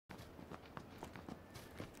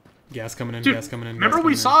Gas coming in. Dude, gas coming in. Remember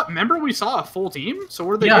we saw a full team. So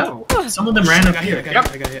where did they go? Some of them ran up here. I got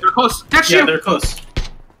hit. They're close. Next to Yeah, you. they're close.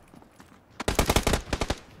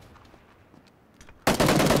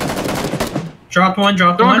 Dropped one.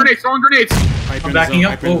 Throwing grenades. Throwing grenades. I'm backing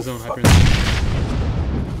up. Hyper in the zone. Hyper in the zone.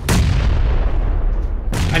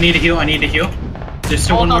 I need a heal. I need a heal. There's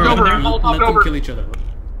still one more over there. Let them kill each other.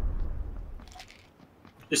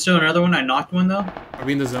 There's still another one. I knocked one though. Are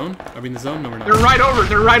we in the zone? Are we in the zone? No, we're not. They're right over.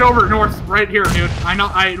 They're right over north. Right here, dude.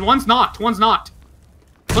 One's knocked. One's knocked.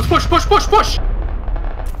 Let's push. Push. Push. Push.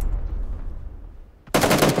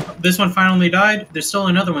 This one finally died. There's still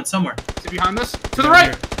another one somewhere. Is it behind this? To the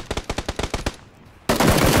right.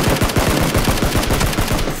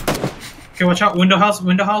 Okay, watch out. Window house.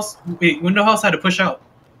 Window house. Wait, window house had to push out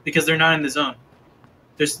because they're not in the zone.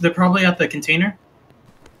 They're probably at the container.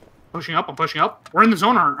 Pushing up. I'm pushing up. We're in the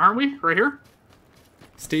zone, aren't we? Right here.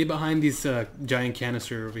 Stay behind these giant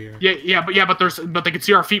canister over here. Yeah, but they can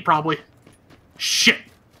see our feet probably. Shit.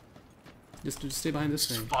 Just stay behind this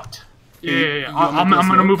thing. Fucked. Yeah. I'm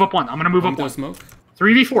gonna move up one. I'm gonna move up one. Smoke.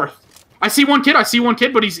 3v4. I see one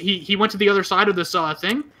kid, but he went to the other side of this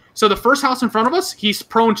thing. So the first house in front of us, he's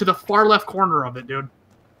prone to the far left corner of it, dude.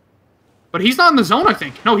 But he's not in the zone, I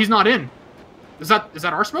think. No, he's not in. Is that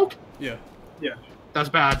our smoke? Yeah. Yeah. That's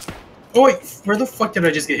bad. Oh wait, where the fuck did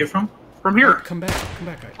I just get hit from? From here. Come back,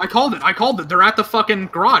 guys. I called it. They're at the fucking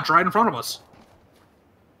garage right in front of us.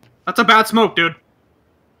 That's a bad smoke, dude.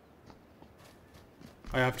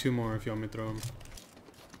 I have 2 more if you want me to throw them.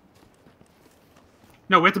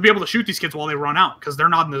 No, we have to be able to shoot these kids while they run out, because they're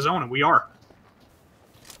not in the zone, and we are.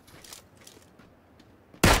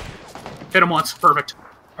 Hit him once. Perfect.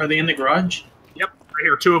 Are they in the garage? Yep. Right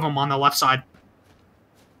here. 2 of them on the left side.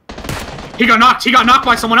 He got knocked. He got knocked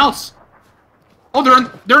by someone else. Oh,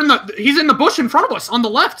 he's in the bush in front of us on the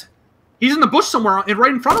left. He's in the bush somewhere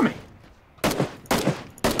right in front of me.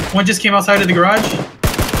 One just came outside of the garage.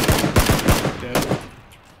 Dead.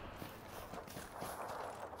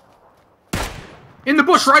 In the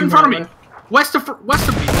bush right in front of me. West of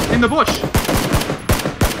me. In the bush.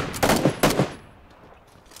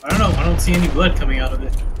 I don't know. I don't see any blood coming out of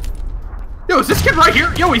it. Yo, is this kid right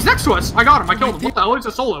here? Yo, he's next to us. I got him. I killed him. What the hell? He's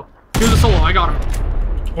a solo. He was a solo. I got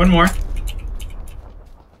him. One more.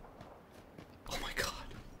 Oh my god.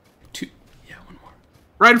 2. Yeah, 1 more.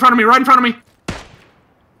 Right in front of me. Right in front of me.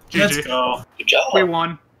 Let's GG. go. Good job. We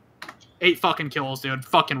won. 8 fucking kills, dude.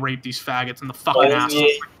 Fucking rape these faggots in the fucking ass.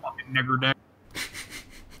 Like fucking nigger dick.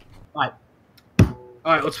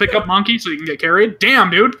 Alright, let's pick up Monkey so you can get carried. Damn,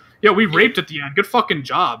 dude. Yo, we raped at the end. Good fucking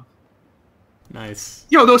job. Nice.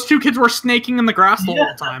 Yo, those 2 kids were snaking in the grass the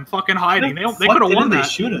whole time. Fucking hiding. They could have won that. They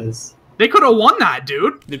shoot us. They could have won that,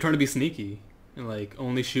 dude. They're trying to be sneaky. And, like,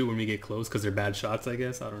 only shoot when we get close because they're bad shots, I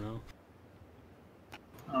guess. I don't know.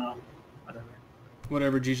 Whatever.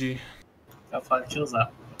 Whatever, GG. Got 5 kills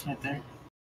out right there.